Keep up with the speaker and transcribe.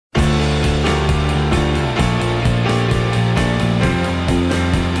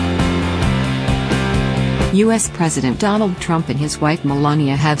U.S. President Donald Trump and his wife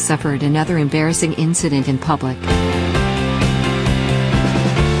Melania have suffered another embarrassing incident in public.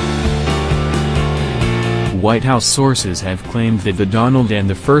 White House sources have claimed that the Donald and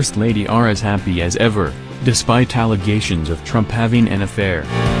the First Lady are as happy as ever, despite allegations of Trump having an affair.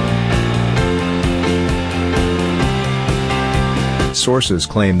 Sources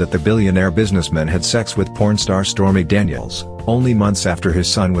claim that the billionaire businessman had sex with porn star Stormy Daniels, only months after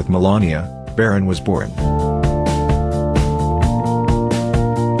his son with Melania, Barron, was born.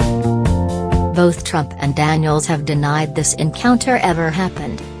 Both Trump and Daniels have denied this encounter ever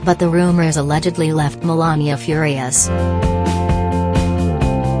happened, but the rumors allegedly left Melania furious.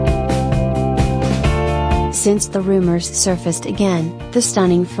 Since the rumors surfaced again, the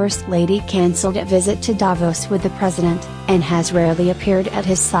stunning First Lady cancelled a visit to Davos with the president, and has rarely appeared at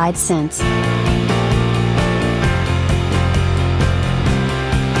his side since.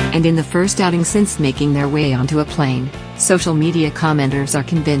 And in the first outing since making their way onto a plane, social media commenters are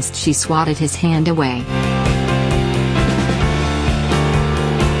convinced she swatted his hand away.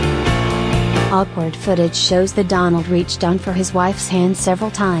 Awkward footage shows the Donald reached down for his wife's hand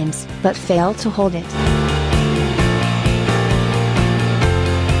several times, but failed to hold it.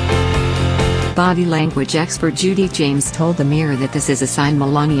 Body language expert Judy James told the Mirror that this is a sign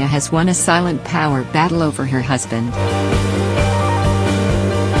Melania has won a silent power battle over her husband.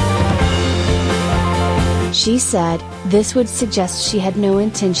 She said, this would suggest she had no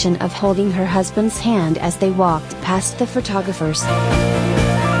intention of holding her husband's hand as they walked past the photographers.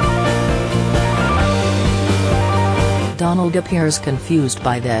 Donald appears confused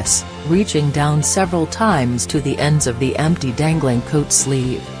by this, reaching down several times to the ends of the empty dangling coat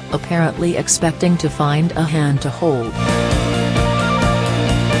sleeve, apparently expecting to find a hand to hold.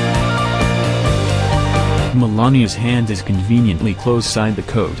 Melania's hand is conveniently close side the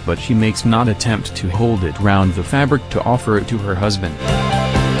coat, but she makes not attempt to hold it round the fabric to offer it to her husband.